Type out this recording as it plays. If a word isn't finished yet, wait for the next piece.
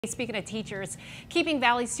Speaking of teachers, keeping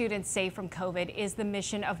Valley students safe from COVID is the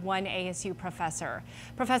mission of one ASU professor.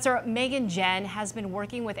 Professor Megan Jen has been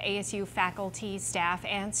working with ASU faculty, staff,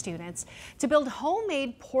 and students to build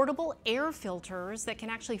homemade portable air filters that can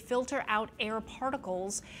actually filter out air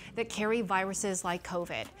particles that carry viruses like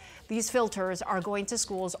COVID. These filters are going to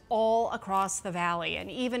schools all across the Valley and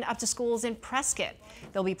even up to schools in Prescott.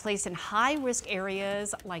 They'll be placed in high-risk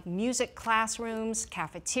areas like music classrooms,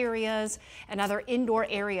 cafeterias, and other indoor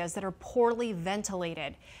areas that are poorly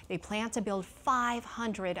ventilated. They plan to build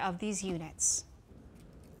 500 of these units.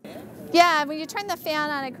 Yeah, when you turn the fan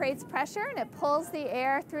on, it creates pressure and it pulls the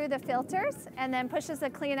air through the filters and then pushes the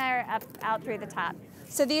clean air out through the top.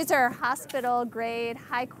 So these are hospital grade,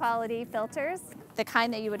 high quality filters, the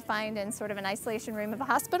kind that you would find in sort of an isolation room of a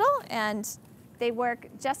hospital, and they work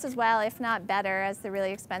just as well, if not better, as the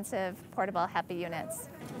really expensive portable HEPA units.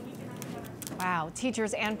 Wow,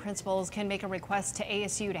 teachers and principals can make a request to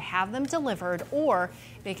ASU to have them delivered, or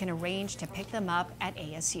they can arrange to pick them up at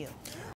ASU.